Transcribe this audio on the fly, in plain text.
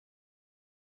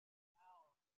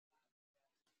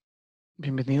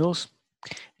Bienvenidos.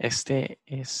 Este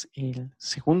es el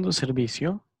segundo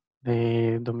servicio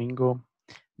de domingo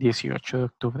 18 de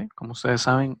octubre. Como ustedes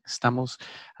saben, estamos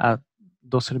a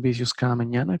 2 servicios cada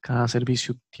mañana. Cada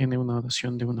servicio tiene una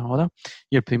oración de 1 hora.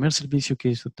 Y el primer servicio que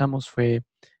disfrutamos fue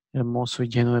hermoso y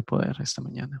lleno de poder esta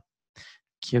mañana.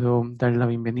 Quiero darle la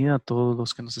bienvenida a todos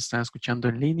los que nos están escuchando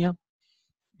en línea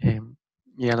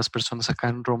y a las personas acá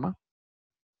en Roma.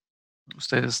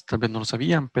 Ustedes tal vez no lo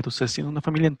sabían, pero ustedes tienen una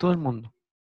familia en todo el mundo.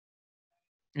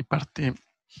 Y parte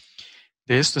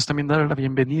de esto es también dar la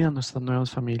bienvenida a nuestras nuevas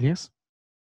familias.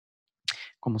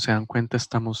 Como se dan cuenta,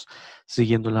 estamos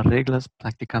siguiendo las reglas,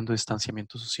 practicando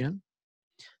distanciamiento social.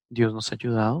 Dios nos ha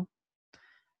ayudado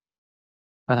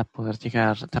para poder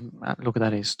llegar a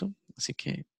lograr esto. Así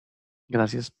que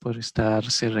gracias por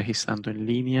estarse registrando en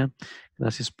línea.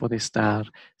 Gracias por estar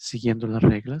siguiendo las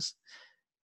reglas.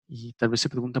 Y tal vez se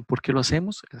preguntan por qué lo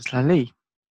hacemos. Es la ley.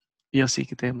 Y así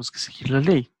que tenemos que seguir la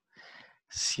ley.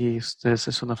 Si ustedes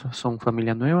son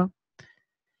familia nueva,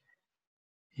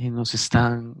 y se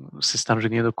están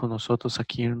reuniendo con nosotros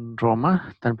aquí en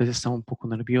Roma. Tal vez están un poco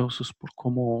nerviosos por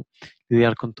cómo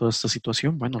lidiar con toda esta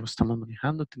situación. Bueno, lo estamos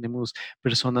manejando. Tenemos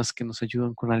personas que nos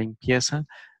ayudan con la limpieza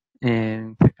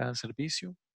de cada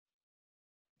servicio.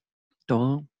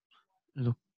 Todo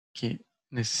lo que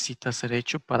necesita ser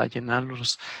hecho para llenar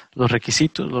los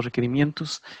requisitos, los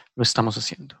requerimientos, lo estamos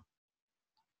haciendo.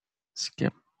 Así que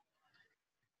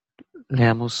le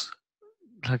damos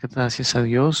gracias a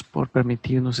Dios por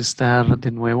permitirnos estar de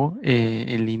nuevo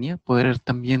en línea, poder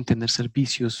también tener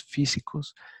servicios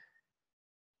físicos.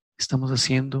 Estamos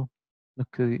haciendo lo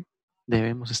que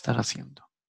debemos estar haciendo.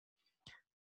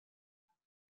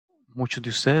 Muchos de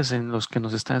ustedes, en los que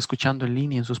nos están escuchando en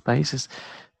línea en sus países,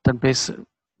 tal vez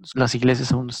las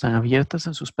iglesias aún no están abiertas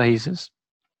en sus países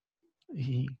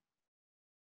y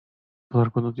por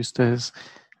algunos de ustedes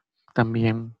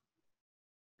también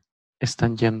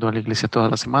están yendo a la iglesia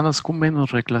todas las semanas con menos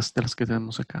reglas de las que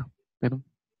tenemos acá, pero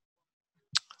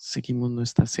seguimos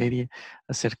nuestra serie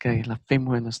acerca de la fe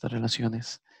mueve nuestras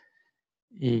relaciones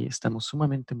y estamos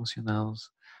sumamente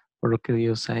emocionados por lo que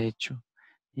Dios ha hecho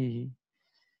y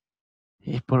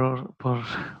por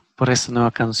esta nueva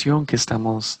canción que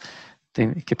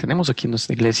tenemos aquí en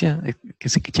nuestra iglesia, que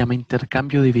se llama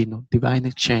Intercambio Divino, Divine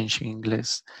Exchange en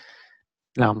inglés.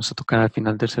 La vamos a tocar al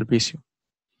final del servicio.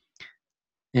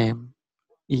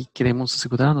 Y queremos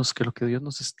asegurarnos que lo que Dios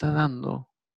nos está dando,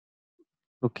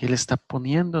 lo que Él está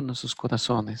poniendo en nuestros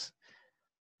corazones,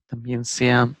 también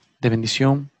sea de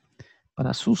bendición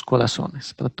para sus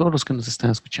corazones, para todos los que nos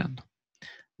están escuchando.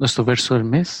 Nuestro verso del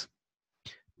mes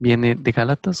viene de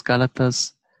Gálatas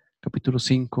capítulo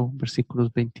 5,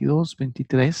 versículos 22,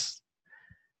 23.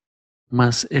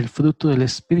 Mas el fruto del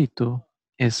Espíritu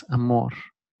es amor,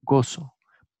 gozo,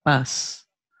 paz,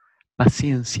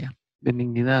 paciencia,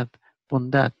 benignidad,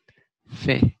 bondad,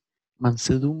 fe,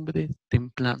 mansedumbre,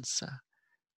 templanza.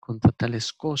 Contra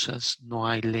tales cosas no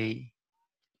hay ley.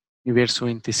 Y verso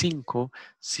 25,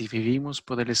 si vivimos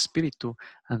por el Espíritu,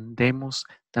 andemos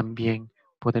también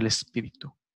por el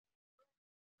Espíritu.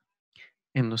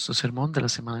 En nuestro sermón de la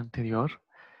semana anterior,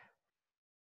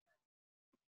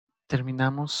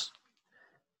 terminamos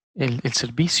el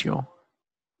servicio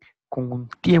con un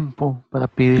tiempo para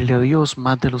pedirle a Dios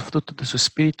más de los frutos de su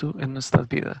Espíritu en nuestras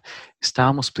vidas.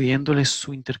 Estábamos pidiéndole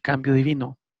su intercambio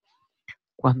divino.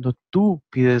 Cuando tú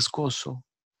pides gozo,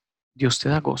 Dios te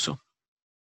da gozo.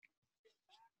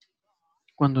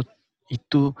 Y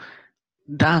tú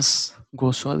das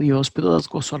gozo a Dios, pero das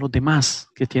gozo a los demás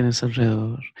que tienes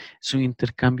alrededor. Es un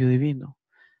intercambio divino.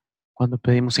 Cuando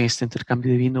pedimos en este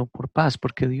intercambio divino por paz,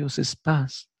 porque Dios es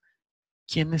paz.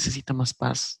 ¿Quién necesita más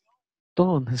paz?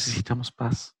 Todos necesitamos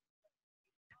paz.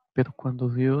 Pero cuando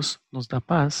Dios nos da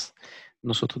paz,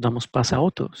 nosotros damos paz a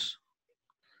otros.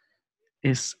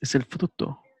 Es el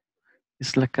fruto,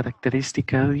 es la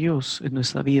característica de Dios en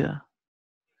nuestra vida.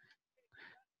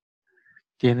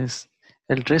 Tienes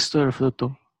el resto del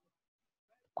fruto,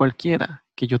 cualquiera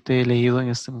que yo te he leído en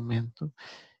este momento.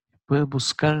 Puedes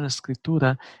buscar en la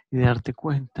Escritura y darte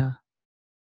cuenta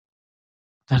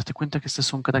que estas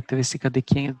son características de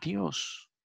quién es Dios.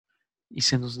 Y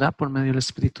se nos da por medio del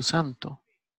Espíritu Santo,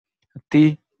 a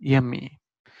ti y a mí.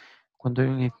 Cuando hay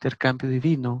un intercambio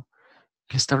divino,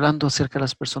 Él está hablando acerca de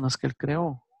las personas que Él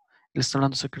creó. Él está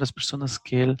hablando acerca de las personas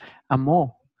que Él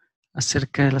amó,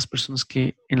 acerca de las personas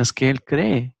en las que Él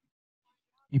cree.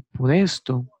 Y por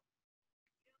esto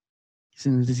se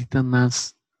necesita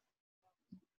más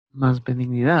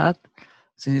benignidad,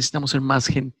 si necesitamos ser más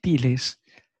gentiles,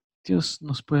 Dios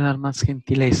nos puede dar más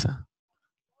gentileza.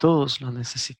 Todos lo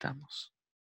necesitamos.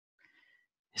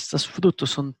 Estos frutos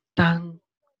son tan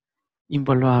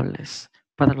invaluables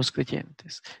para los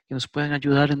creyentes, que nos pueden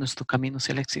ayudar en nuestro camino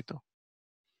hacia el éxito.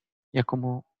 Ya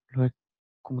como lo he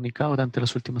comunicado durante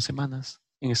las últimas semanas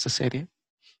en esta serie,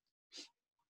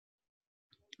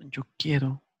 yo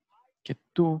quiero que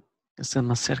tú estés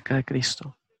más cerca de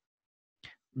Cristo.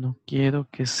 No quiero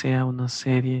que sea una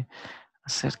serie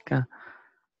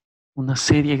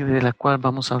de la cual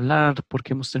vamos a hablar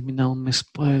porque hemos terminado un mes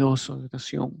poderoso de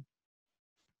oración.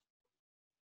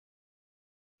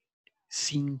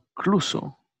 Si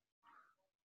incluso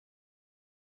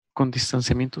con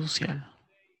distanciamiento social,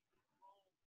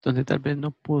 donde tal vez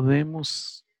no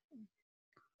podemos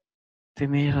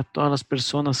tener a todas las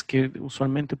personas que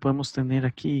usualmente podemos tener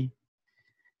aquí.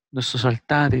 Nuestros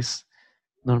altares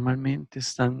normalmente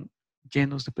están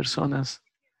llenos de personas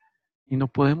y no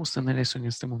podemos tener eso en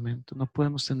este momento. No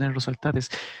podemos tener los altares,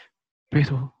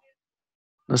 pero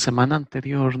la semana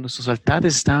anterior nuestros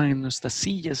altares estaban en nuestras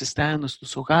sillas, estaban en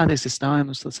nuestros hogares, estaban en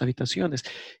nuestras habitaciones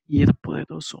y era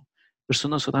poderoso.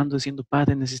 Personas orando diciendo,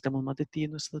 Padre, necesitamos más de ti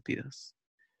en nuestras vidas.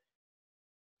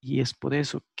 Y es por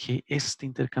eso que este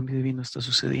intercambio divino está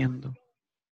sucediendo.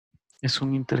 Es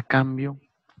un intercambio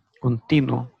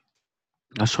continuo,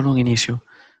 no es solo un inicio,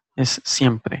 es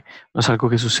siempre. No es algo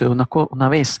que sucede una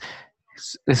vez,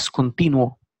 es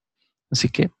continuo. Así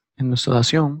que en nuestra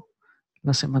oración,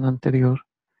 la semana anterior,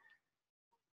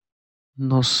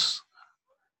 nos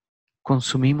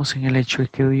consumimos en el hecho de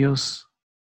que Dios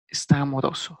es tan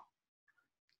amoroso,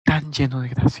 tan lleno de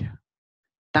gracia,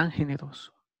 tan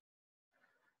generoso,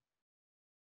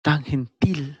 tan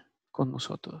gentil con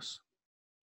nosotros,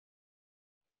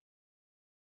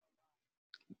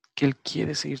 que Él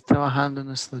quiere seguir trabajando en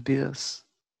nuestras vidas.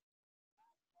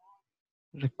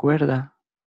 Recuerda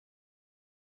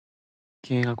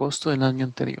que en agosto del año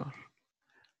anterior,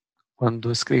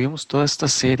 cuando escribimos toda esta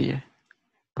serie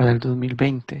para el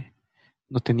 2020,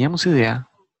 no teníamos idea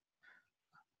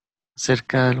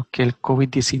acerca de lo que el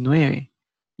COVID-19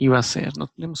 iba a ser. No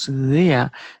teníamos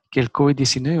idea que el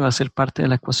COVID-19 iba a ser parte de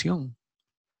la ecuación.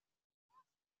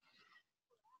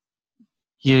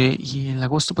 Y el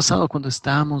agosto pasado, cuando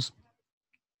estábamos,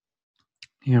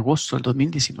 en agosto del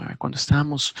 2019, cuando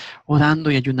estábamos orando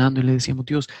y ayunando y le decíamos,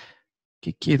 Dios,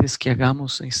 ¿qué quieres que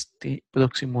hagamos este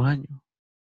próximo año?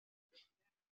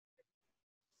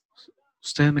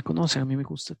 Ustedes me conocen, a mí me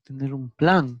gusta tener un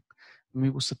plan. A mí me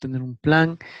gusta tener un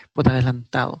plan por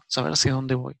adelantado, saber hacia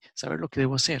dónde voy, saber lo que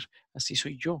debo hacer. Así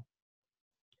soy yo.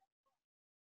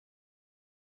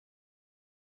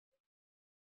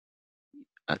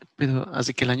 Pero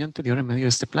así que el año anterior, en medio de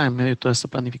este plan, en medio de toda esta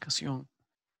planificación,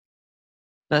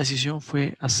 la decisión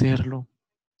fue hacerlo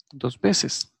 2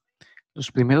 veces.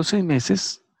 Los primeros 6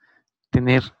 meses,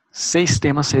 tener 6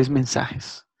 temas, 6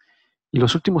 mensajes. Y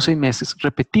los últimos 6 meses,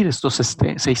 repetir estos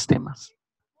 6 temas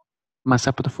más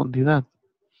a profundidad.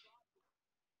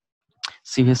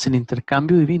 Si ves el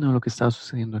intercambio divino de lo que está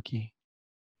sucediendo aquí.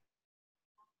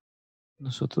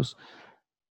 Nosotros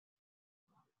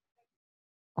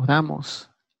oramos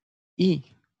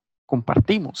y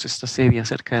compartimos esta serie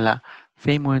acerca de la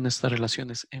fe y nuestras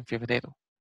relaciones en febrero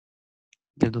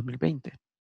del 2020.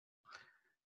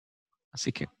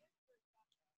 Así que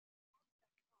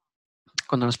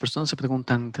cuando las personas se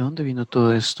preguntan ¿de dónde vino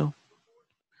todo esto?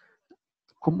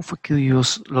 ¿Cómo fue que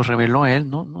Dios lo reveló a él?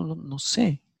 No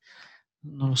sé.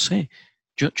 No lo sé.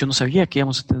 Yo no sabía que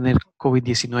íbamos a tener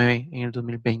COVID-19 en el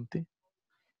 2020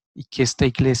 y que esta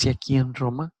iglesia aquí en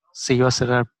Roma se iba a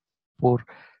cerrar por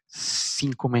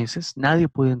 5 meses. Nadie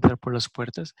podía entrar por las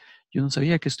puertas. Yo no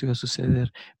sabía que esto iba a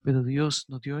suceder, pero Dios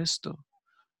nos dio esto.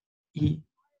 Y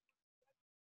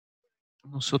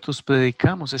nosotros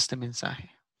predicamos este mensaje.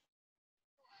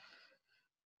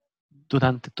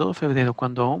 Durante todo febrero,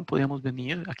 cuando aún podíamos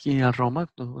venir aquí a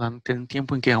Roma, durante el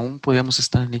tiempo en que aún podíamos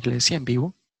estar en la iglesia en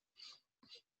vivo,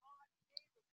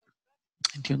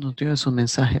 Dios nos dio esos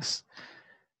mensajes.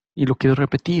 Y lo quiero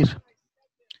repetir,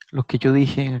 lo que yo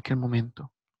dije en aquel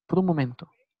momento. Por un momento.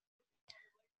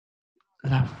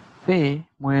 La fe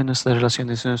mueve nuestras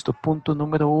relaciones. Nuestro punto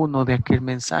número 1 de aquel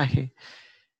mensaje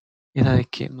era de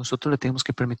que nosotros le tenemos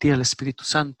que permitir al Espíritu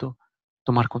Santo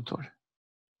tomar control.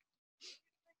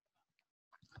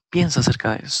 Piensa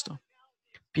acerca de esto.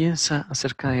 Piensa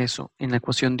acerca de eso en la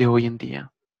ecuación de hoy en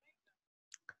día.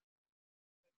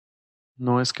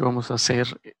 No es que vamos a hacer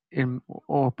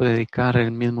o predicar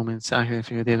el mismo mensaje de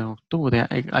febrero en octubre.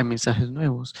 Hay mensajes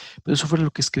nuevos. Pero eso fue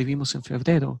lo que escribimos en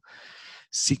febrero.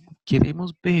 Si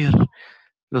queremos ver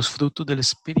los frutos del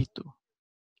Espíritu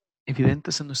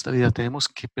evidentes en nuestra vida, tenemos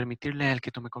que permitirle a Él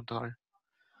que tome control.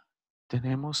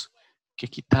 Tenemos que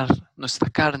quitar nuestra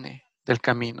carne del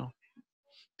camino.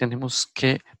 Tenemos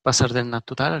que pasar del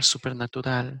natural al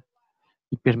supernatural.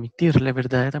 y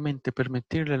verdaderamente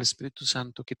permitirle al Espíritu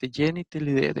Santo que te llene y te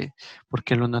lidere,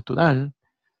 porque en lo natural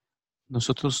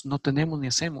nosotros no tenemos ni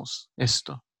hacemos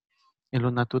esto. En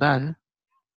lo natural,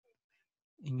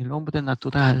 en el hombre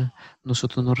natural,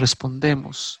 nosotros no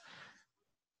respondemos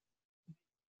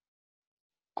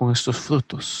con estos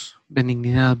frutos: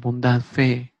 benignidad, bondad,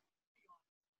 fe.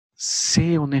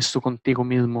 Sé honesto contigo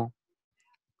mismo.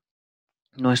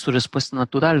 No es tu respuesta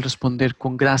natural responder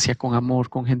con gracia, con amor,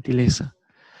 con gentileza.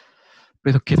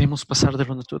 Pero queremos pasar de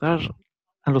lo natural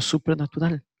a lo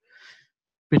supernatural.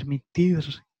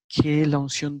 Permitir que la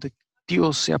unción de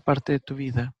Dios sea parte de tu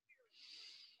vida.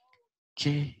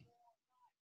 Que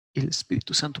el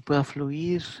Espíritu Santo pueda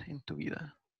fluir en tu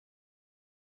vida.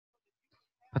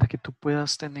 Para que tú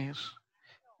puedas tener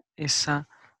esa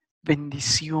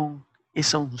bendición,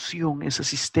 esa unción, esa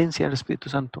asistencia del Espíritu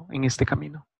Santo en este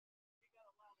camino.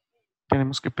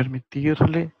 Tenemos que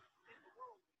permitirle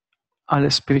al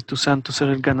Espíritu Santo ser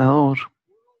el ganador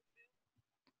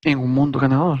en un mundo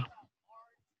ganador.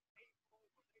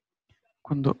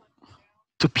 Cuando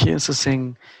tú piensas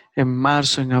en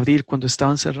marzo, en abril, cuando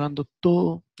estaban cerrando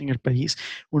todo en el país,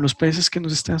 o en los países que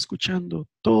nos están escuchando,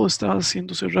 todo estaba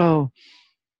siendo cerrado.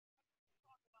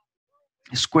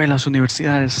 Escuelas,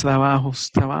 universidades,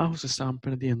 trabajos estaban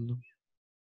perdiendo.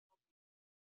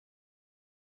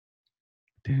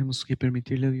 Tenemos que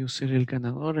permitirle a Dios ser el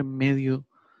ganador en medio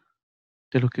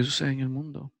de lo que sucede en el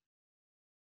mundo.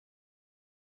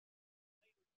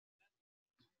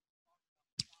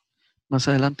 Más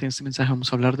adelante en este mensaje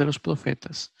vamos a hablar de los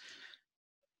profetas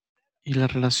y la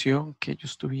relación que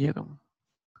ellos tuvieron.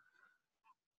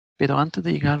 Pero antes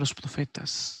de llegar a los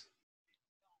profetas,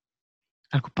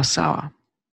 algo pasaba.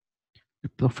 El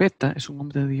profeta es un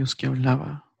hombre de Dios que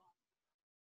hablaba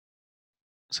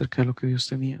acerca de lo que Dios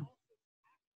tenía.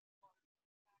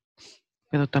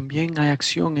 Pero también hay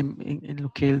acción en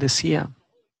lo que él decía.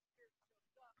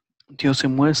 Dios se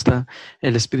muestra,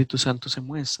 el Espíritu Santo se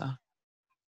muestra.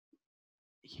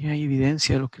 Y hay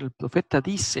evidencia de lo que el profeta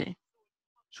dice,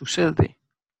 sucede.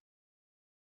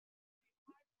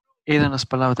 Eran las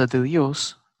palabras de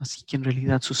Dios, así que en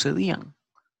realidad sucedían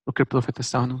lo que el profeta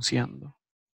estaba anunciando.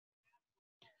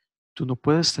 Tú no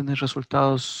puedes tener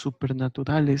resultados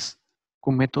supernaturales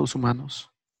con métodos humanos.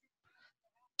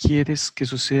 ¿Quieres que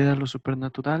suceda lo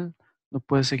supernatural? No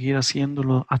puedes seguir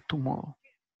haciéndolo a tu modo.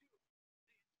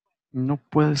 No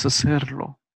puedes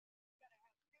hacerlo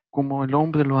como el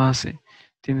hombre lo hace.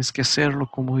 Tienes que hacerlo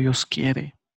como Dios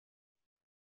quiere.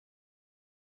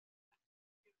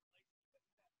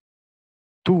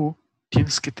 Tú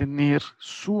tienes que tener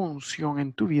su unción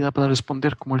en tu vida para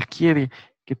responder como Él quiere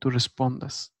que tú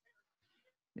respondas.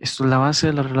 Esto es la base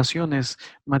de las relaciones,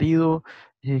 marido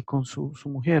con su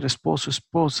mujer, esposo,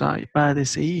 esposa,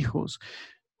 padres e hijos,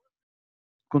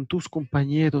 con tus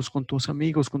compañeros, con tus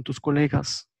amigos, con tus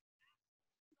colegas.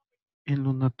 En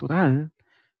lo natural,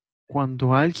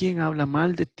 cuando alguien habla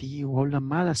mal de ti o habla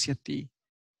mal hacia ti,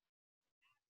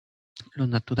 lo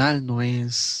natural no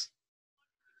es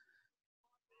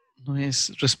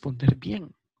responder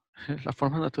bien. La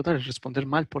forma natural es responder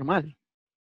mal por mal.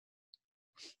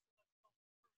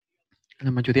 La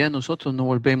mayoría de nosotros no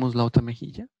volvemos la otra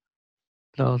mejilla.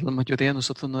 La mayoría de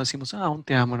nosotros no decimos, aún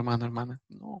te amo, hermano, hermana.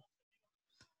 No.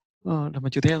 La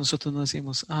mayoría de nosotros no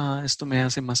decimos, esto me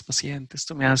hace más paciente,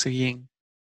 esto me hace bien.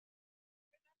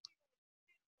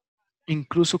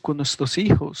 Incluso con nuestros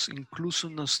hijos, incluso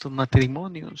en nuestros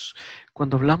matrimonios,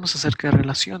 cuando hablamos acerca de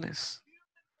relaciones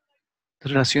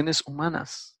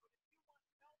humanas.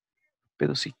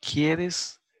 Pero si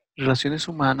quieres relaciones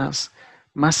humanas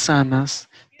más sanas,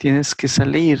 tienes que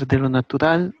salir de lo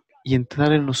natural y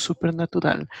entrar en lo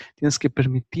supernatural. Tienes que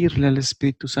permitirle al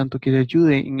Espíritu Santo que le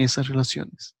ayude en esas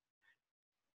relaciones.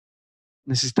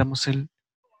 Necesitamos el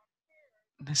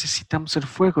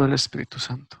fuego del Espíritu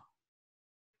Santo.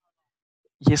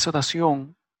 Y esa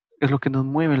oración es lo que nos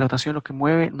mueve. La oración es lo que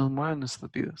nos mueve en nuestras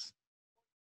vidas.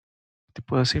 Te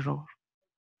puedo decir, Robert,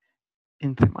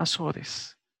 entre más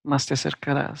ores, más te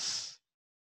acercarás.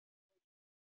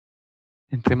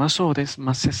 Entre más ores,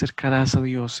 más te acercarás a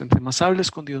Dios. Entre más hables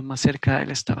con Dios, más cerca de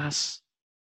Él estarás.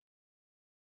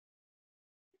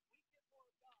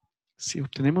 Si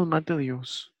obtenemos más de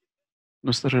Dios,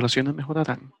 nuestras relaciones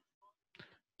mejorarán.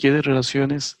 ¿Quieres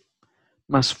relaciones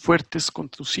más fuertes con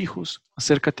tus hijos?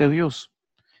 Acércate a Dios.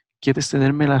 ¿Quieres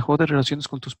tener mejores relaciones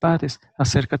con tus padres?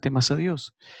 Acércate más a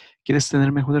Dios. ¿Quieres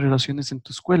tener mejores relaciones en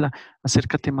tu escuela?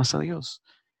 Acércate más a Dios.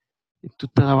 En tu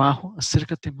trabajo,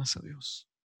 acércate más a Dios.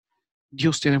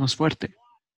 Dios te hará más fuerte.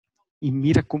 Y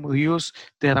mira cómo Dios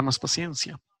te dará más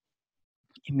paciencia.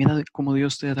 Y mira cómo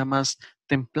Dios te dará más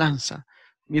templanza.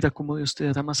 Mira cómo Dios te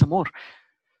dará más amor.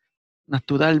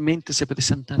 naturalmente se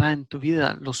presentará en tu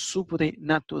vida. Lo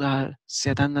sobrenatural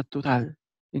será natural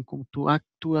en cómo tú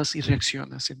actúas y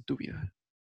reaccionas en tu vida.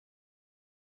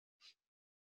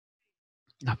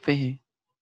 La fe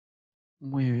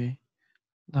mueve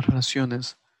las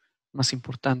relaciones más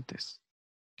importantes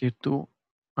que tú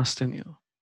has tenido.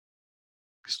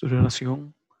 Es tu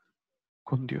relación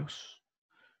con Dios.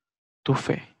 Tu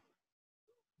fe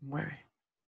mueve.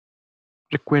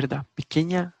 Recuerda,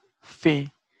 pequeña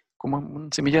fe, como una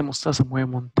semilla de mostaza, mueve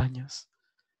montañas.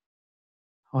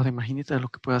 Ahora imagínate lo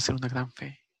que puede hacer una gran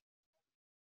fe.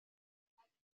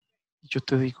 Yo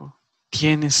te digo,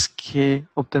 tienes que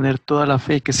obtener toda la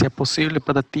fe que sea posible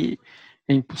para ti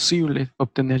e imposible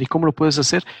obtener. ¿Y cómo lo puedes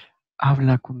hacer?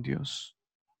 Habla con Dios.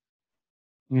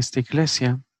 En esta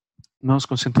iglesia nos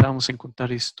concentramos en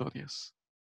contar historias.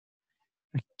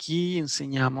 Aquí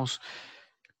enseñamos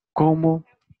cómo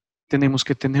tenemos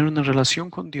que tener una relación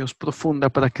con Dios profunda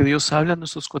para que Dios hable a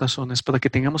nuestros corazones, para que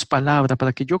tengamos palabra,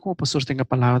 para que yo como pastor tenga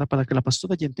palabra, para que la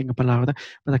pastora Jen tenga palabra,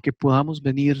 para que podamos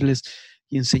venirles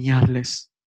y enseñarles.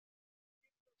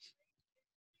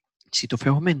 Si tu fe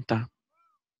aumenta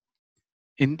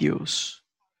en Dios,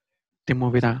 te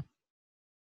moverá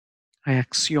a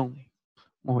acción,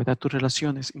 moverá tus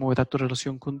relaciones y moverá tu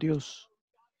relación con Dios.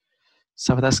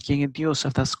 Sabrás quién es Dios,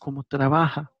 sabrás cómo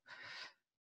trabaja,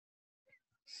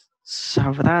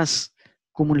 sabrás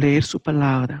cómo leer su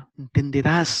palabra,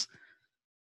 entenderás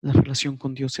la relación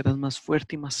con Dios, serás más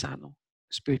fuerte y más sano,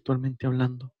 espiritualmente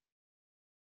hablando.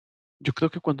 Yo creo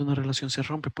que cuando una relación se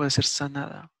rompe puede ser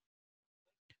sanada.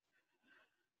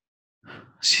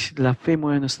 Si la fe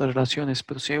mueve nuestras relaciones,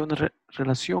 pero si hay una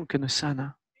relación que no es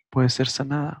sana, puede ser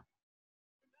sanada.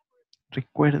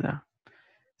 Recuerda,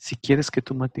 si quieres que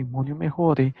tu matrimonio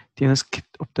mejore, tienes que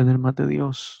obtener más de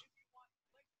Dios.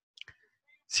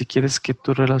 Si quieres que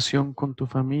tu relación con tu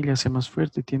familia sea más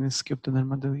fuerte, tienes que obtener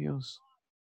más de Dios.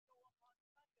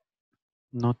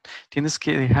 No, tienes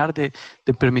que dejar de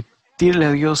permitirle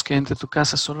a Dios que entre a tu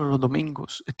casa solo los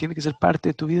domingos. Tiene que ser parte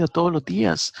de tu vida todos los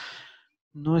días.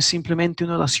 No es simplemente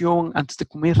una oración antes de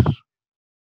comer.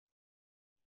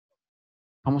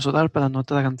 Vamos a orar para no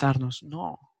atragantarnos.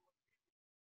 No,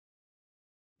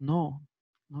 no,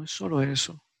 no es solo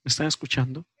eso. ¿Me están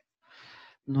escuchando?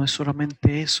 No es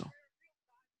solamente eso.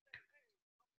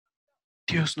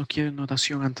 Dios no quiere una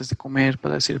oración antes de comer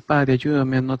para decir, Padre,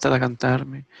 ayúdame a no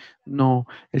atragantarme. No,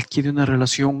 Él quiere una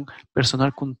relación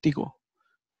personal contigo.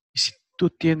 Y si tú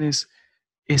tienes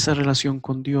esa relación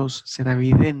con Dios, será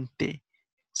evidente,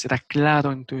 será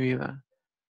claro en tu vida.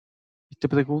 Y te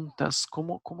preguntas,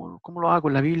 ¿cómo lo hago?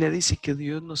 La Biblia dice que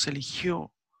Dios nos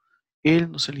eligió. Él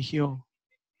nos eligió.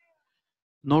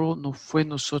 No fue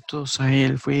nosotros a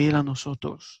Él, fue Él a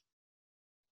nosotros.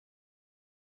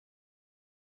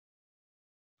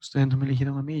 Ustedes no me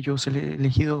eligieron a mí, yo os he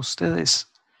elegido a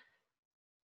ustedes.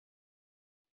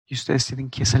 Y ustedes tienen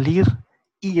que salir,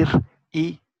 ir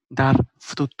y dar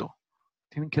fruto.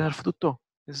 Tienen que dar fruto.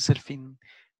 Ese es el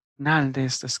final de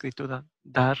esta escritura.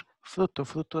 Dar fruto.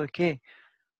 ¿Fruto de qué?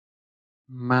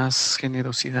 Más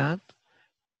generosidad,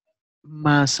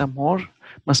 más amor,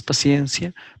 más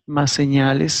paciencia, más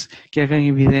señales que hagan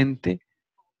evidente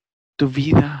tu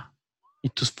vida y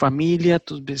tu familia,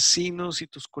 tus vecinos y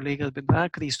tus colegas vendrán a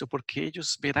Cristo porque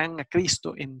ellos verán a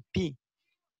Cristo en ti.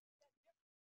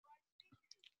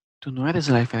 Tú no eres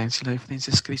la diferencia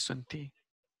es Cristo en ti.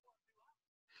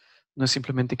 No es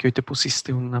simplemente que hoy te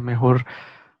pusiste una mejor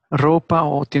ropa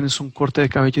o tienes un corte de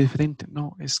cabello diferente.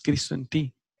 No, es Cristo en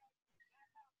ti.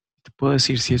 Te puedo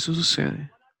decir, si eso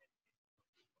sucede,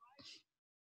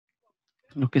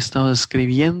 lo que he estado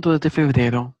escribiendo desde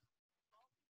febrero,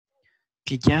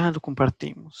 que ya lo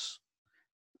compartimos.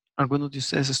 Algunos de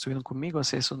ustedes estuvieron conmigo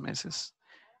hace esos meses.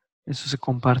 Eso se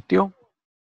compartió.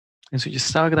 Eso ya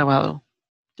estaba grabado.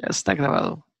 Ya está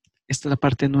grabado. Esta es la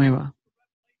parte nueva.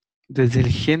 Desde el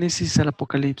Génesis al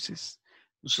Apocalipsis,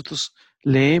 nosotros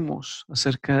leemos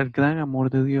acerca del gran amor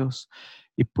de Dios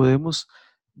y podemos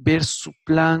ver su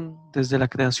plan desde la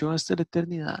creación hasta la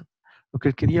eternidad, lo que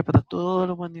Él quería para toda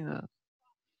la humanidad.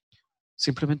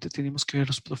 Simplemente tenemos que ver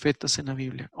los profetas en la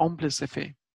Biblia, hombres de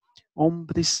fe,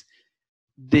 hombres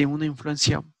de una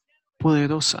influencia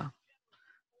poderosa,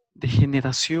 de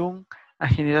generación a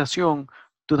generación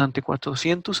durante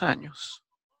 400 años.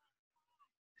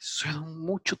 Eso era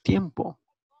mucho tiempo.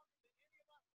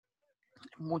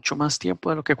 Mucho más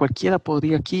tiempo de lo que cualquiera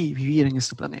podría aquí vivir en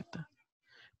este planeta.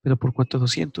 Pero por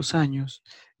 400 años,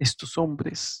 estos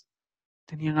hombres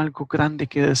tenían algo grande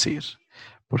que decir,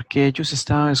 porque ellos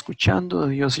estaban escuchando a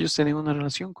Dios, ellos tenían una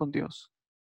relación con Dios.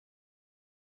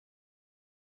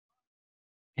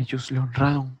 Ellos le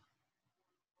honraron.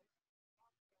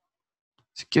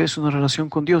 Si quieres una relación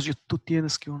con Dios, tú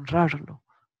tienes que honrarlo.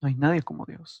 No hay nadie como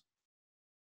Dios.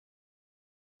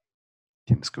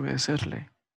 Tienes que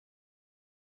obedecerle.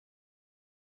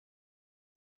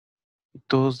 Y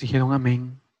todos dijeron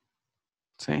amén.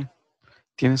 Sí,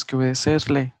 tienes que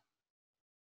obedecerle.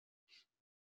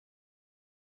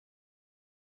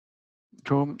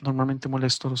 Yo normalmente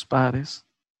molesto a los padres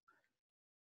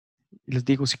y les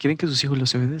digo, si quieren que sus hijos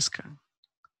les obedezcan,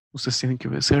 ustedes tienen que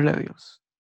obedecerle a Dios.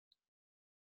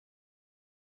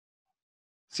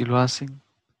 Si lo hacen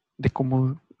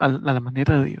a la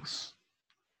manera de Dios,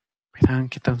 verán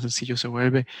qué tan sencillo se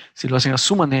vuelve. Si lo hacen a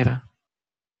su manera,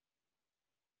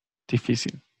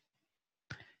 difícil.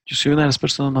 Yo soy una de las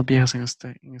personas más viejas en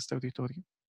este auditorio.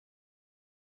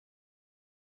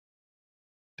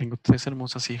 Tengo 3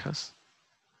 hermosas hijas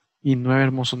y 9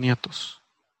 hermosos nietos.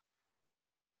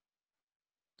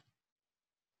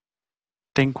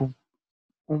 Tengo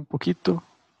un poquito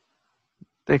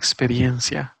de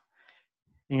experiencia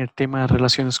en el tema de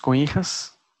relaciones con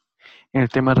hijas, en el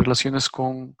tema de relaciones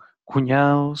con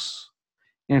cuñados,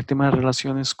 en el tema de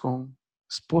relaciones con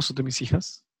esposos de mis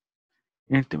hijas,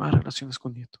 en el tema de relaciones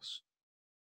con nietos.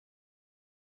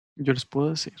 Yo les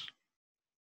puedo decir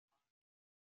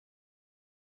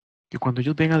que cuando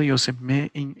ellos ven a Dios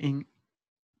en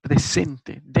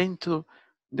presente dentro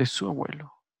de su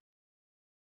abuelo,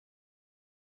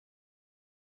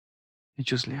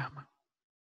 ellos le aman.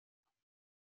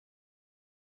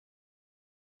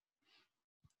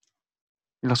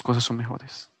 Y las cosas son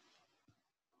mejores.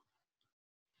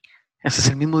 Ese es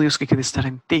el mismo Dios que quiere estar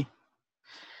en ti.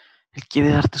 Él quiere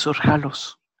darte esos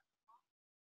regalos.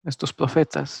 Estos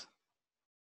profetas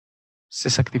se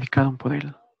sacrificaron por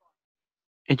él.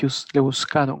 Ellos le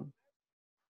buscaron.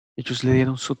 Ellos le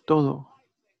dieron su todo.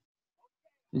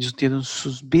 Ellos dieron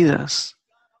sus vidas.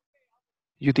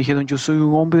 Ellos dijeron, yo soy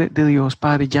un hombre de Dios,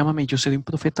 Padre, llámame, yo seré un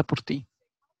profeta por ti.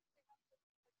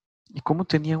 ¿Y cómo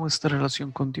tenían esta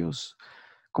relación con Dios?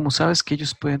 ¿Cómo sabes que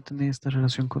ellos pueden tener esta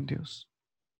relación con Dios?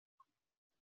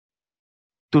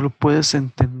 Tú lo puedes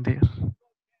entender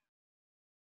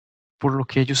por lo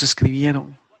que ellos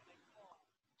escribieron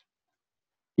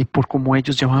y por cómo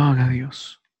ellos llamaban a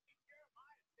Dios.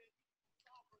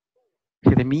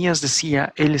 Jeremías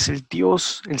decía, Él es el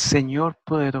Dios, el Señor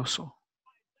poderoso.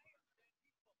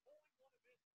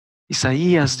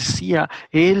 Isaías decía,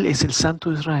 Él es el Santo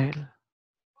de Israel.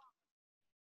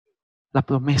 La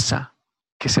promesa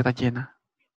que será llena.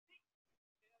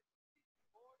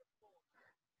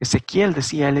 Ezequiel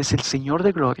decía, Él es el Señor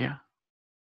de gloria.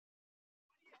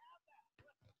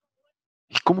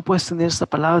 ¿Y cómo puedes tener esta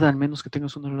palabra al menos que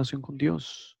tengas una relación con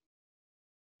Dios?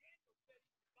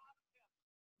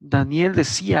 Daniel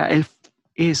decía, Él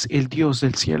es el Dios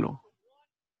del cielo,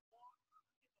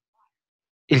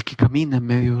 el que camina en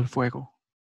medio del fuego.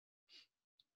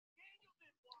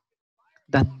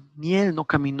 Daniel no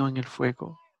caminó en el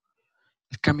fuego,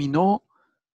 él caminó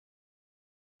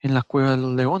en la cueva de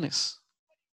los leones.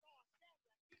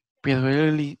 Pero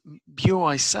él vio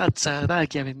a Isaac,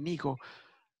 Sadrach y Abednego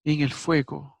en el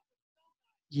fuego.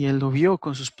 Y él lo vio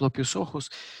con sus propios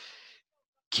ojos,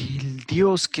 que el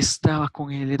Dios que estaba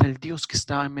con él era el Dios que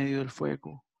estaba en medio del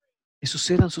fuego. Esos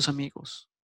eran sus amigos.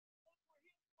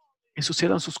 Esos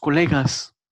eran sus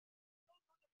colegas.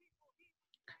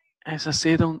 Esas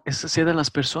eran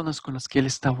las personas con las que él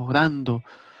estaba orando.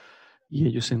 Y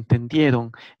ellos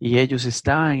entendieron y ellos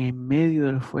estaban en medio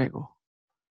del fuego.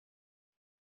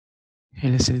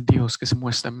 Él es el Dios que se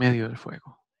muestra en medio del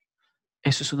fuego.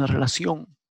 Eso es una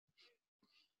relación.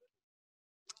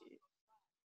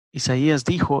 Isaías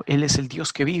dijo, Él es el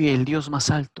Dios que vive, el Dios más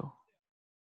alto.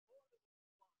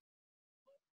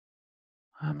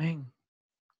 Amén.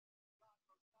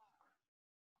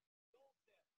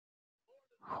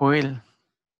 Joel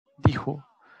dijo,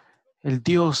 el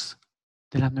Dios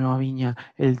de la nueva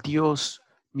viña, el Dios,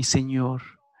 mi Señor,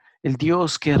 el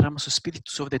Dios que derrama su espíritu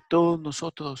sobre todos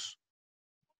nosotros.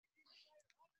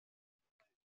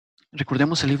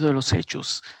 Recordemos el libro de los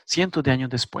Hechos, cientos de años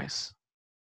después.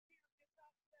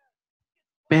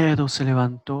 Pedro se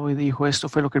levantó y dijo, esto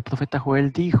fue lo que el profeta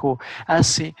Joel dijo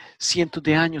hace cientos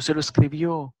de años, se lo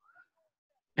escribió.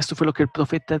 Esto fue lo que el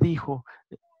profeta dijo.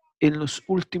 En los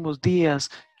últimos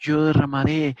días yo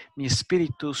derramaré mi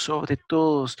espíritu sobre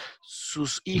todos,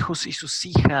 sus hijos y sus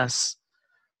hijas,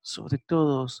 sobre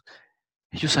todos.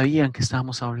 Ellos sabían que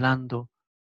estábamos hablando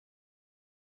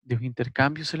de un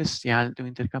intercambio celestial, de un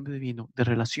intercambio divino, de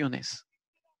relaciones.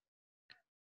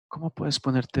 ¿Cómo puedes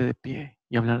ponerte de pie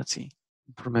y hablar así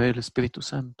por medio del Espíritu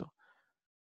Santo?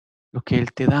 Lo que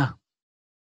Él te da.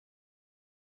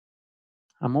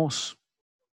 Amós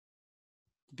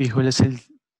dijo, Él es el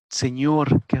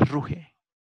Señor que ruge.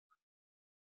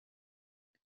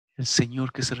 el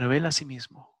Señor que se revela a sí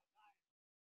mismo.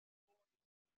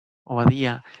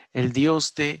 Obadía, el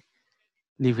Dios de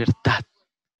libertad,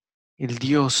 el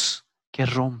Dios que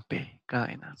rompe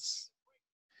cadenas.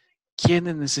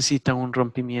 ¿Quiénes necesitan un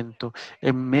rompimiento?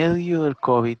 En medio del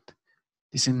COVID,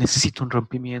 dicen, necesito un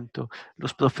rompimiento.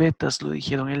 Los profetas lo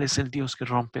dijeron, Él es el Dios que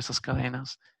rompe esas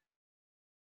cadenas.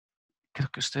 Creo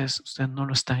que ustedes no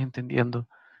lo están entendiendo.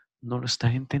 No lo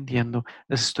están entendiendo.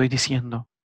 Les estoy diciendo.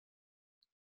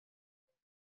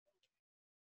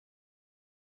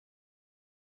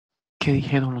 ¿Qué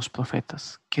dijeron los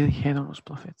profetas? ¿Qué dijeron los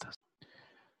profetas?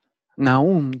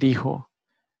 Nahum dijo,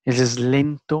 Él es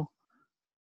lento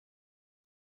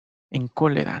en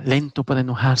cólera, lento para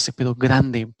enojarse, pero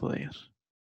grande en poder.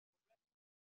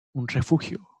 Un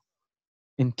refugio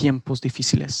en tiempos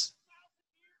difíciles.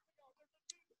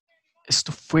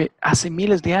 Esto fue hace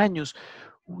miles de años.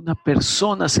 Una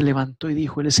persona se levantó y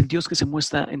dijo, Él es el Dios que se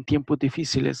muestra en tiempos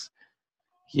difíciles.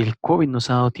 Y el COVID nos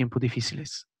ha dado tiempos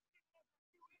difíciles.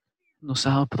 Nos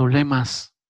ha dado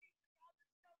problemas.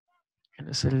 Él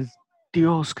es el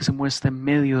Dios que se muestra en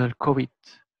medio del COVID.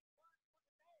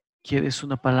 ¿Quieres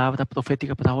una palabra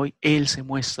profética para hoy? Él se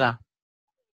muestra.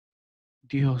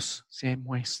 Dios se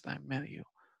muestra en medio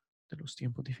de los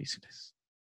tiempos difíciles.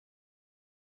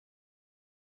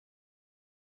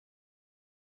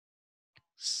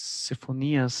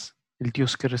 Sefonías, el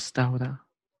Dios que restaura.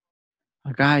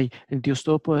 Agai, el Dios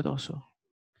todopoderoso.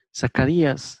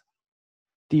 Zacarías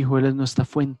dijo, Él es nuestra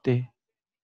fuente.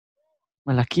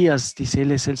 Malaquías dice,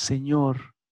 Él es el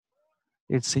Señor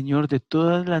de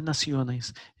todas las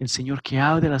naciones, el Señor que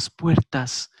abre las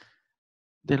puertas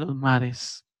de los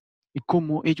mares. ¿Y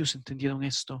cómo ellos entendieron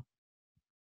esto?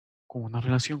 Con una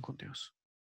relación con Dios.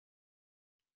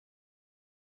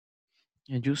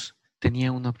 Ellos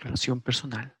tenían una relación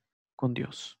personal con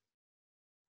Dios.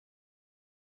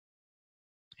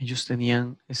 Ellos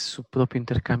tenían su propio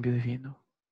intercambio divino.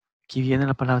 Aquí viene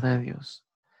la palabra de Dios.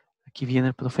 Aquí viene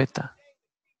el profeta.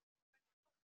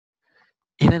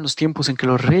 Eran los tiempos en que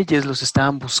los reyes los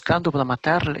estaban buscando para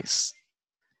matarles.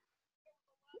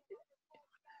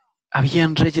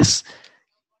 Habían reyes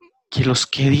que los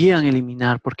querían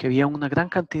eliminar porque había una gran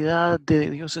cantidad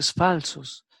de dioses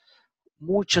falsos.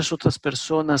 Muchas otras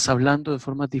personas hablando de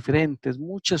formas diferentes,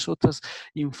 muchas otras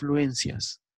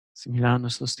influencias similar a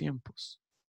nuestros tiempos.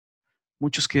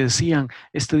 Muchos que decían,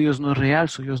 este Dios no es real,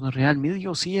 su Dios no es real, mi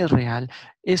Dios sí es real,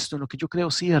 esto, lo que yo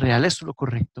creo sí es real, esto es lo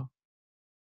correcto.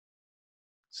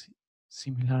 Sí,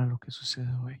 similar a lo que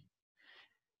sucede hoy.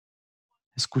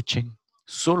 Escuchen,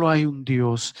 solo hay un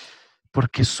Dios,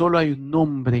 porque solo hay un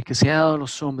nombre que se ha dado a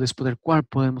los hombres por el cual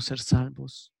podemos ser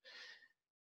salvos.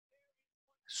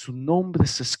 Su nombre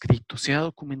está escrito, se ha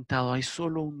documentado, hay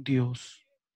solo un Dios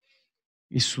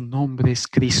y su nombre es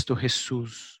Cristo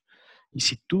Jesús. Y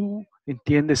si tú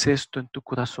entiendes esto en tu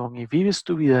corazón y vives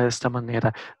tu vida de esta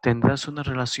manera, tendrás una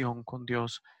relación con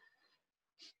Dios.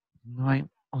 No hay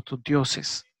otros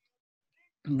dioses,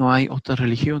 no hay otras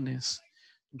religiones.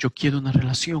 Yo quiero una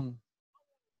relación.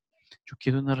 Yo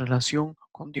quiero una relación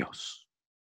con Dios.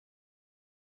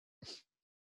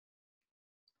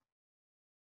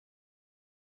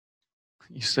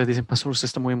 Y ustedes dicen, pastor, usted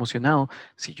está muy emocionado.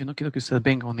 Sí, yo no quiero que usted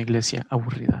venga a una iglesia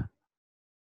aburrida.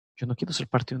 Yo no quiero ser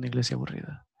parte de una iglesia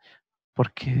aburrida.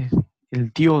 Porque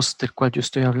el Dios del cual yo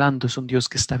estoy hablando es un Dios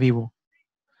que está vivo.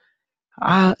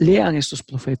 Lean estos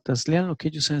profetas, lean lo que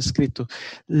ellos han escrito,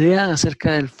 lean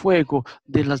acerca del fuego,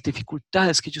 de las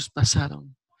dificultades que ellos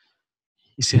pasaron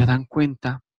y se darán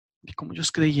cuenta de cómo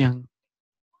ellos creían.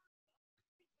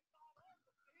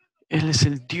 Él es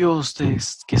el Dios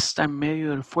que está en medio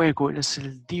del fuego, Él es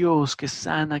el Dios que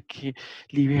sana, que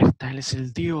liberta, Él es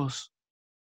el Dios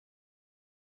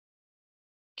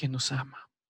que nos ama.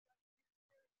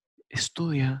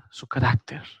 Estudia su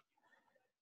carácter.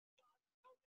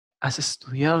 ¿Has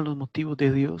estudiado los motivos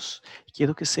de Dios?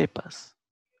 Quiero que sepas,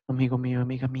 amigo mío,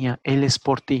 amiga mía, Él es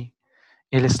por ti.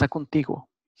 Él está contigo.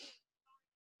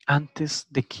 Antes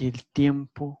de que el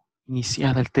tiempo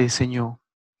iniciara, Él te diseñó.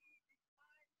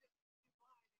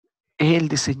 Él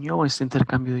diseñó este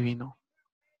intercambio divino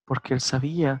porque Él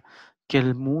sabía que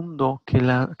el mundo, que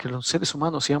los seres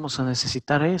humanos íbamos a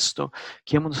necesitar esto,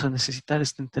 que íbamos a necesitar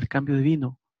este intercambio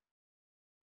divino.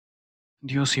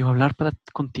 Dios iba a hablar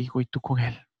contigo y tú con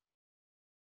Él.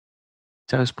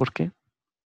 ¿Sabes por qué?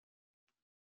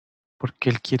 Porque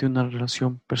Él quiere una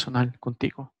relación personal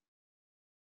contigo.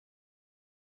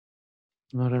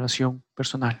 Una relación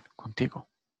personal contigo.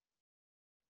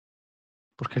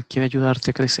 Porque Él quiere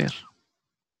ayudarte a crecer,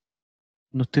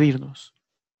 nutrirnos.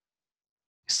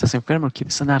 Estás enfermo, Él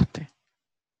quiere sanarte.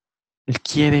 Él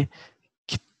quiere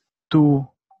que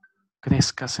tú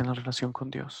crezcas en la relación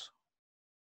con Dios.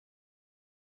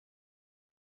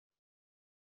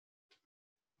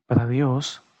 Para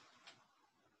Dios,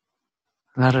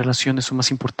 las relaciones son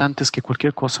más importantes que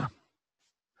cualquier cosa.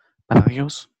 Para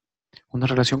Dios, una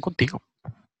relación contigo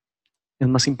es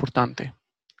más importante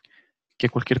que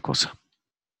cualquier cosa.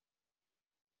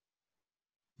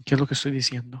 ¿Qué es lo que estoy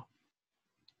diciendo?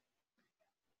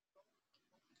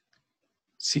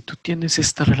 Si tú tienes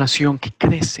esta relación que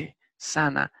crece,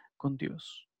 sana con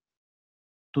Dios,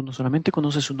 tú no solamente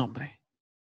conoces su nombre,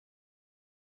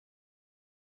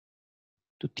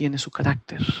 tú tienes su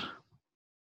carácter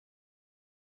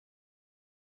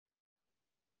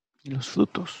y los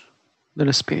frutos del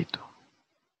Espíritu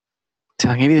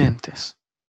serán evidentes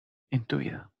en tu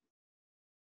vida.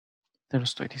 Te lo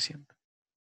estoy diciendo.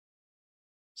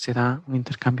 Será un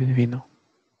intercambio divino.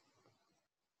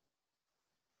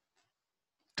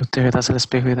 Tú te verás al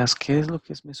espejo y dirás, ¿qué es lo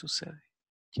que me sucede?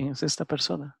 ¿Quién es esta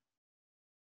persona?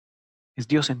 Es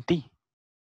Dios en ti.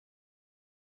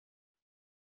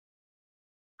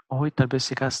 Hoy tal vez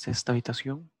llegaste a esta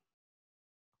habitación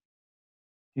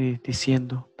y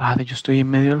diciendo, Padre, yo estoy en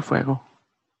medio del fuego.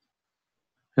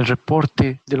 El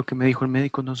reporte de lo que me dijo el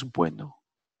médico no es bueno.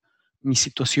 Mi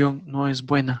situación no es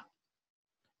buena.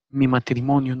 Mi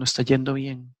matrimonio no está yendo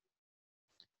bien.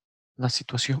 La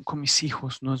situación con mis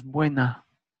hijos no es buena.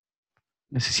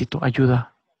 Necesito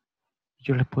ayuda.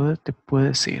 Te puedo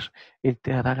decir, Él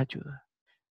te dará la ayuda.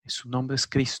 Su nombre es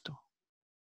Cristo.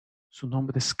 Su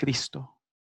nombre es Cristo.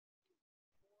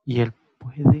 Y Él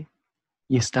puede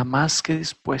y está más que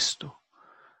dispuesto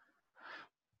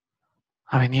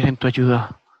a venir en tu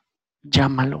ayuda.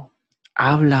 Llámalo,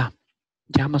 habla,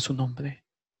 llama su nombre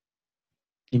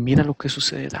y mira lo que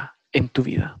sucederá en tu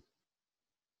vida.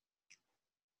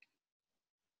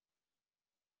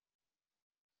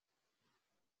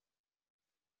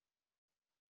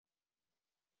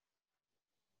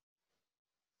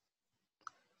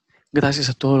 Gracias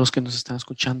a todos los que nos están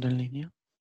escuchando en línea.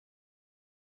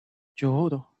 Yo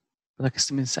oro para que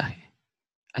este mensaje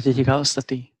haya llegado hasta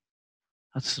ti,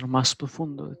 hasta lo más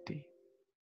profundo de ti.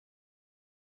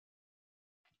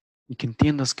 Y que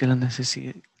entiendas que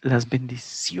las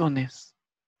bendiciones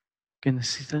que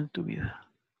necesitas en tu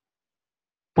vida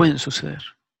pueden suceder.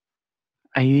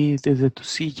 Ahí desde tu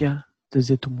silla,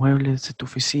 desde tu mueble, desde tu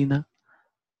oficina,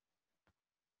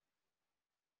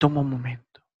 toma un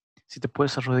momento. Si te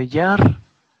puedes arrodillar,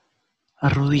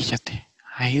 arrodíllate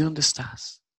ahí donde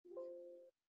estás.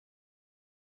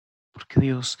 Porque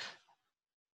Dios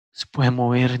se puede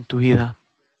mover en tu vida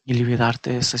y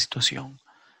liberarte de esa situación.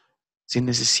 Si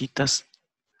necesitas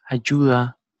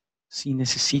ayuda, si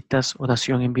necesitas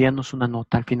oración, envíanos una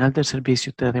nota. Al final del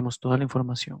servicio te daremos toda la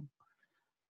información.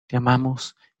 Te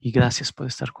amamos y gracias por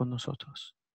estar con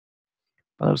nosotros.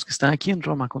 Para los que están aquí en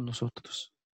Roma con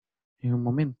nosotros, en un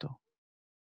momento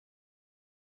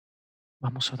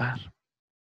vamos a orar.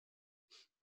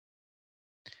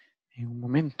 En un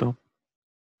momento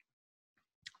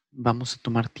vamos a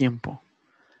tomar tiempo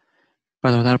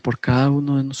para orar por cada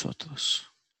uno de nosotros,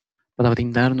 para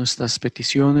brindar nuestras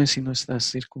peticiones y nuestras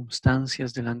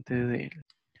circunstancias delante de Él.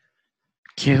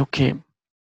 Quiero que,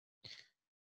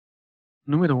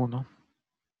 número uno,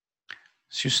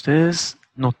 si ustedes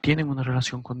no tienen una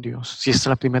relación con Dios, si esta es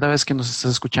la primera vez que nos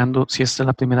estás escuchando, si esta es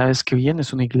la primera vez que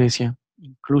vienes a una iglesia,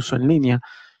 incluso en línea,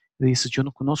 y dices, yo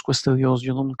no conozco a este Dios,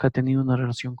 yo nunca he tenido una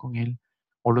relación con Él,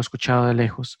 o lo he escuchado de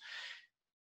lejos,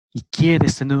 y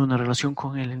quieres tener una relación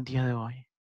con Él el día de hoy,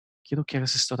 quiero que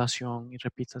hagas esta oración y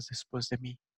repitas después de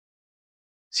mí.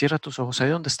 Cierra tus ojos ahí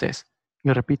donde estés y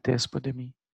repite después de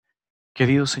mí.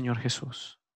 Querido Señor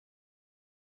Jesús,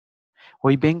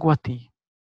 hoy vengo a ti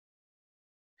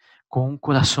con un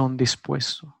corazón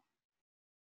dispuesto.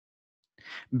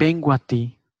 Vengo a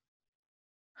ti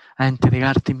a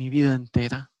entregarte mi vida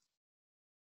entera.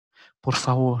 Por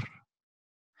favor,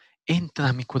 entra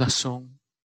a mi corazón.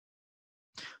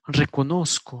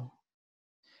 Reconozco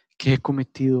que he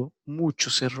cometido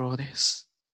muchos errores,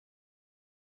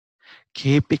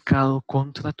 que he pecado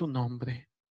contra tu nombre,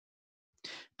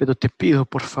 pero te pido,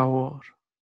 por favor,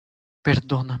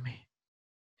 perdóname,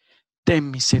 ten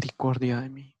misericordia de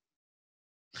mí.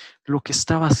 Lo que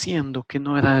estaba haciendo que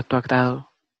no era de tu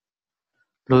agrado,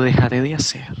 lo dejaré de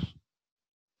hacer.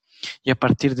 Y a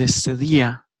partir de este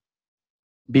día,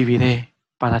 viviré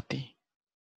para ti.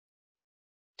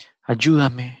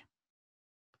 Ayúdame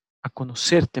a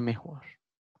conocerte mejor,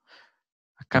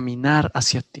 a caminar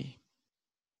hacia ti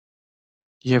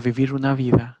y a vivir una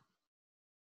vida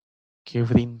que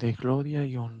brinde gloria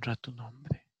y honra a tu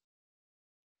nombre.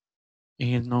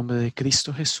 En el nombre de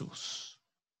Cristo Jesús.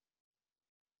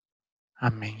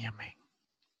 Amén y amén.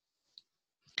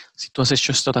 Si tú has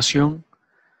hecho esta oración,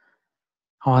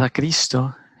 ahora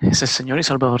Cristo es el Señor y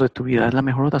Salvador de tu vida. Es la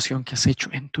mejor oración que has hecho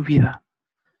en tu vida.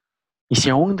 Y si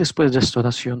aún después de esta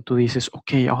oración tú dices,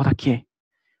 ok, ¿ahora qué?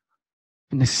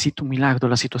 Necesito un milagro,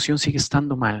 la situación sigue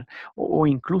estando mal. O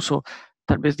incluso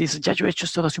tal vez dices, ya yo he hecho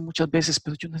esta oración muchas veces,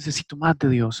 pero yo necesito más de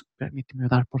Dios. Permíteme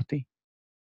orar por ti.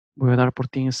 Voy a orar por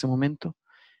ti en este momento.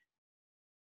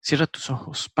 Cierra tus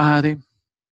ojos. Padre,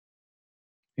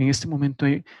 en este momento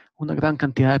hay una gran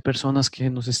cantidad de personas que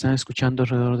nos están escuchando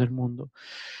alrededor del mundo.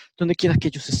 Donde quiera que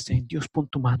ellos estén, Dios, pon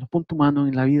tu mano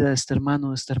en la vida de este hermano,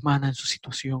 de esta hermana, en su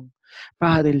situación.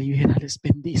 Padre, libérales,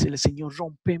 bendíceles, Señor,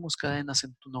 rompemos cadenas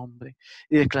en tu nombre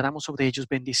y declaramos sobre ellos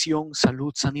bendición,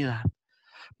 salud, sanidad.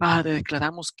 Padre,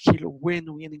 declaramos que lo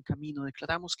bueno viene en camino.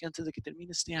 Declaramos que antes de que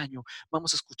termine este año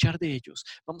vamos a escuchar de ellos,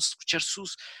 vamos a escuchar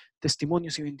sus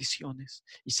testimonios y bendiciones.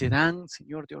 Y serán,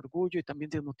 Señor, de orgullo y también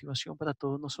de motivación para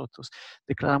todos nosotros.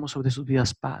 Declaramos sobre sus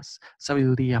vidas paz,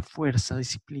 sabiduría, fuerza,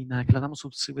 disciplina. Declaramos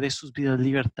sobre sus vidas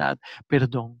libertad,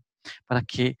 perdón, para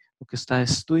que lo que está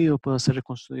destruido pueda ser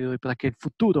reconstruido y para que el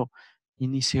futuro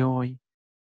inicie hoy.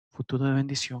 Futuro de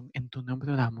bendición. En tu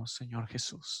nombre oramos, Señor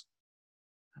Jesús.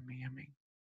 Amén, amén.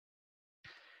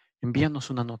 Envíanos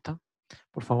una nota.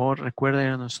 Por favor, recuerda ir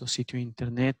a nuestro sitio de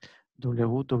internet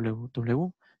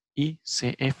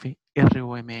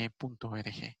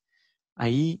www.icfrome.org.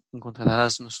 Ahí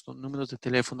encontrarás nuestros números de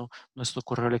teléfono, nuestro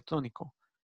correo electrónico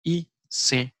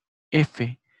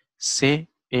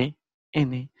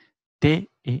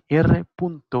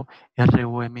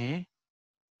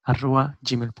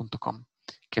iccentr.rome@gmail.com.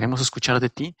 Queremos escuchar de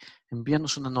ti.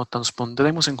 Envíanos una nota, nos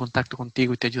pondremos en contacto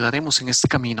contigo y te ayudaremos en este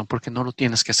camino porque no lo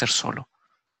tienes que hacer solo.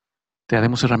 Te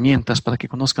daremos herramientas para que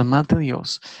conozcas más de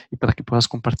Dios y para que puedas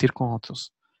compartir con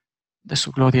otros de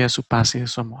su gloria, de su paz y de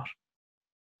su amor.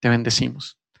 Te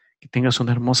bendecimos. Que tengas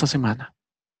una hermosa semana.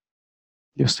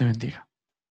 Dios te bendiga.